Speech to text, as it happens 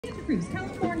Cruz,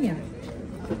 California.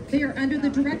 They are under the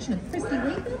direction of Christy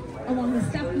Latham, along with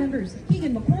staff members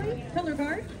Keegan McCoy, color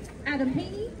guard, Adam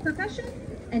Haney, percussion,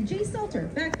 and Jay Salter,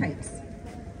 bagpipes.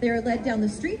 They are led down the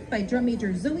street by drum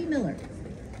major Zoe Miller.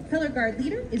 Color guard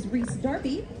leader is Reese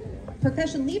Darby.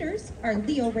 Percussion leaders are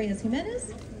Leo Reyes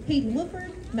Jimenez, Hayden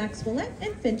Woodford, Max Willett,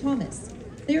 and Finn Thomas.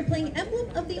 They are playing Emblem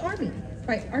of the Army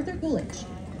by Arthur Gulich.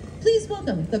 Please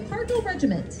welcome the Cardinal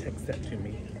Regiment. Text that to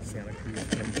me, Santa Cruz,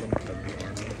 Emblem of the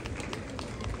Army.